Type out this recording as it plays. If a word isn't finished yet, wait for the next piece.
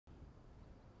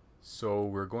So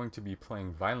we're going to be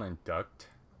playing Violent Duct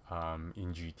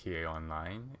in GTA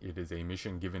Online. It is a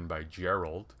mission given by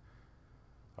Gerald.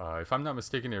 If I'm not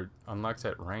mistaken, it unlocks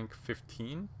at rank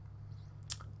 15.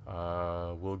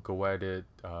 We'll go at it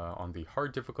on the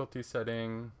hard difficulty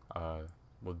setting.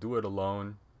 We'll do it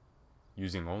alone,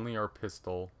 using only our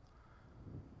pistol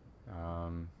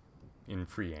in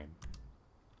free aim.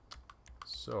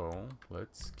 So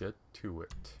let's get to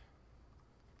it.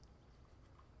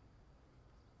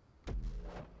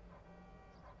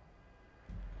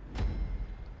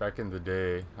 Back in the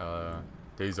day,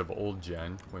 days of old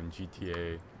gen, when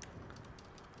GTA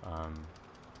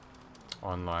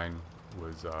Online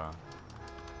was,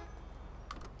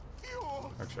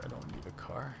 actually I don't need a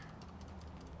car.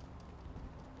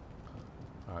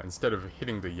 Instead of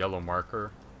hitting the yellow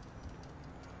marker,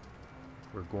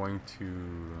 we're going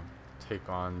to take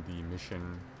on the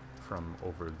mission from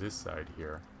over this side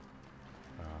here.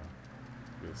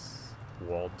 This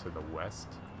wall to the west.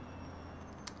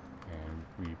 And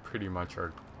we pretty much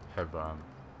have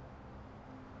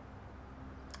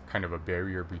kind of a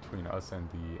barrier between us and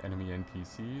the enemy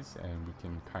NPCs, and we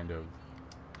can kind of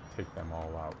take them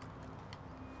all out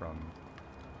from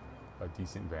a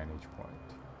decent vantage point.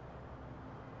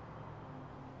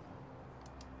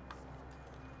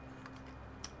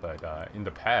 But in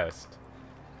the past,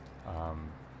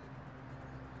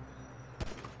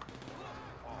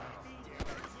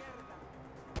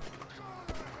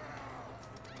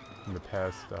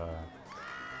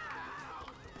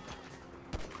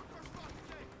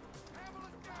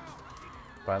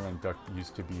 Violent Duct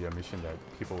used to be a mission that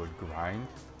people would grind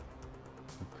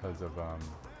because of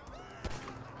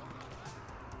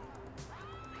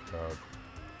the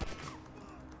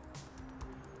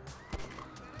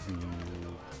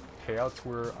payouts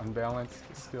were unbalanced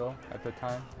still at the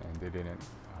time, and they didn't.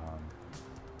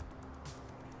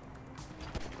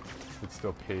 It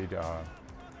still paid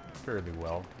fairly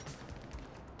well.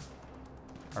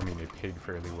 I mean, it paid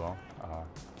fairly well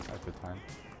at the time,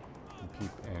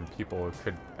 and people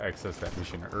could access that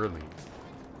mission early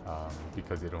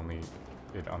because it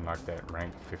unlocked at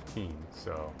rank 15.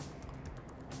 So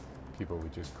people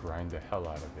would just grind the hell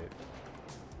out of it,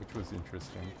 which was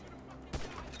interesting.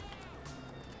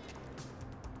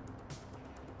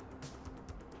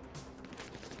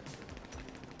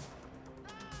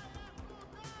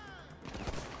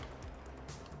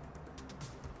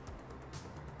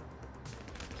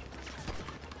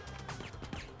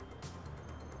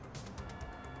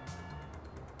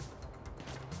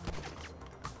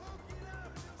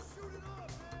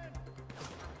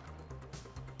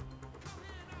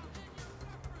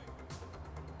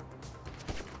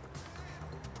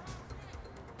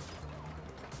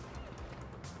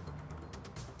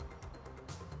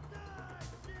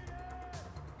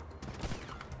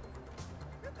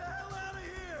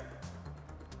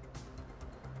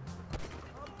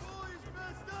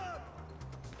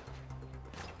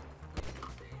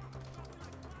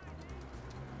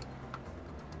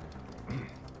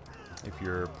 If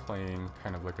you're playing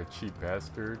kind of like a cheap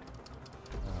bastard,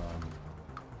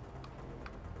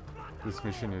 this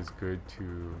mission is good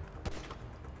to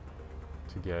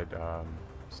get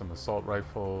some assault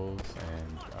rifles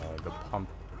and the pump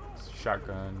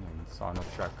shotgun and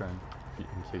sawn-off shotgun. In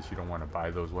case you don't want to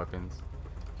buy those weapons,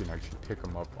 you can actually pick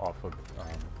them up off of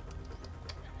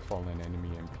fallen enemy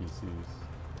NPCs.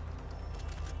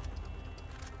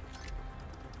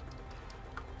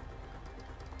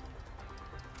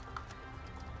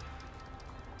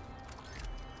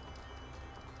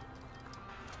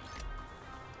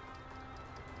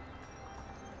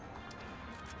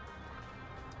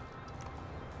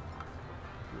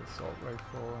 Assault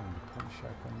rifle and the pump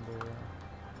shotgun there.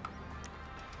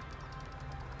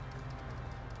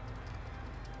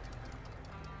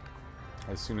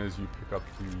 As soon as you pick up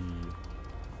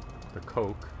the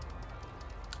coke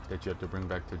that you have to bring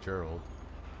back to Gerald,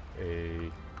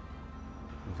 a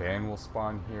van will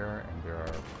spawn here, and there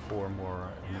are 4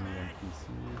 more enemy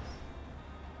NPCs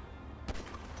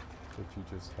that you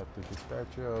just have to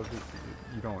dispatch of.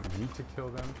 You don't need to kill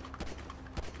them.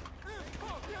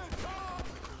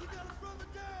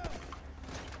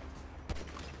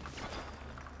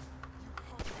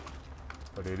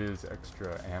 But it is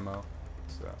extra ammo,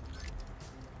 so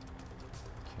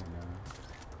can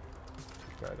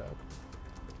pick that up.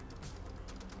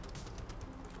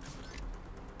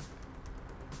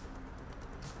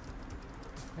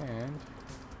 And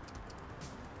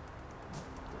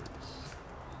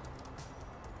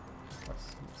there's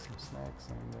some snacks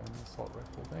and an assault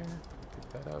rifle there. Pick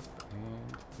that up,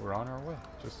 and we're on our way.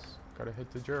 Just gotta head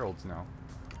to Gerald's now.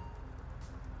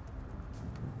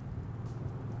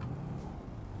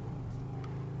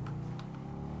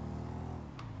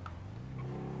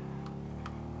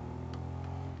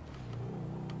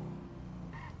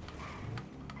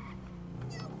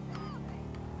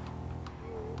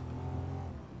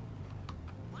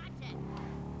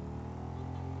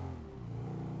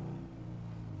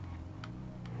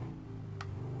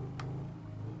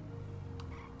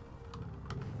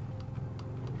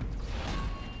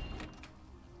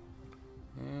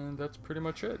 that's pretty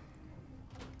much it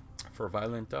for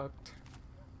Violent Duct.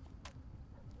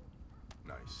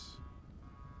 Nice.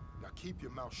 Now keep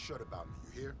your mouth shut about me,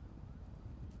 you hear?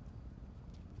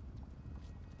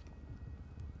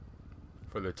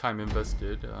 For the time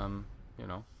invested, you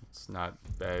know, it's not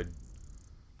bad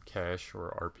cash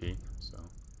or RP, so.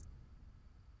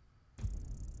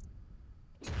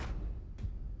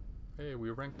 Hey, we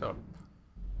ranked up.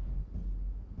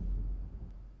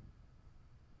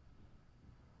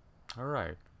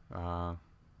 Alright,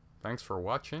 thanks for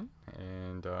watching,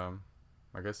 and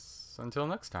I guess until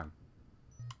next time.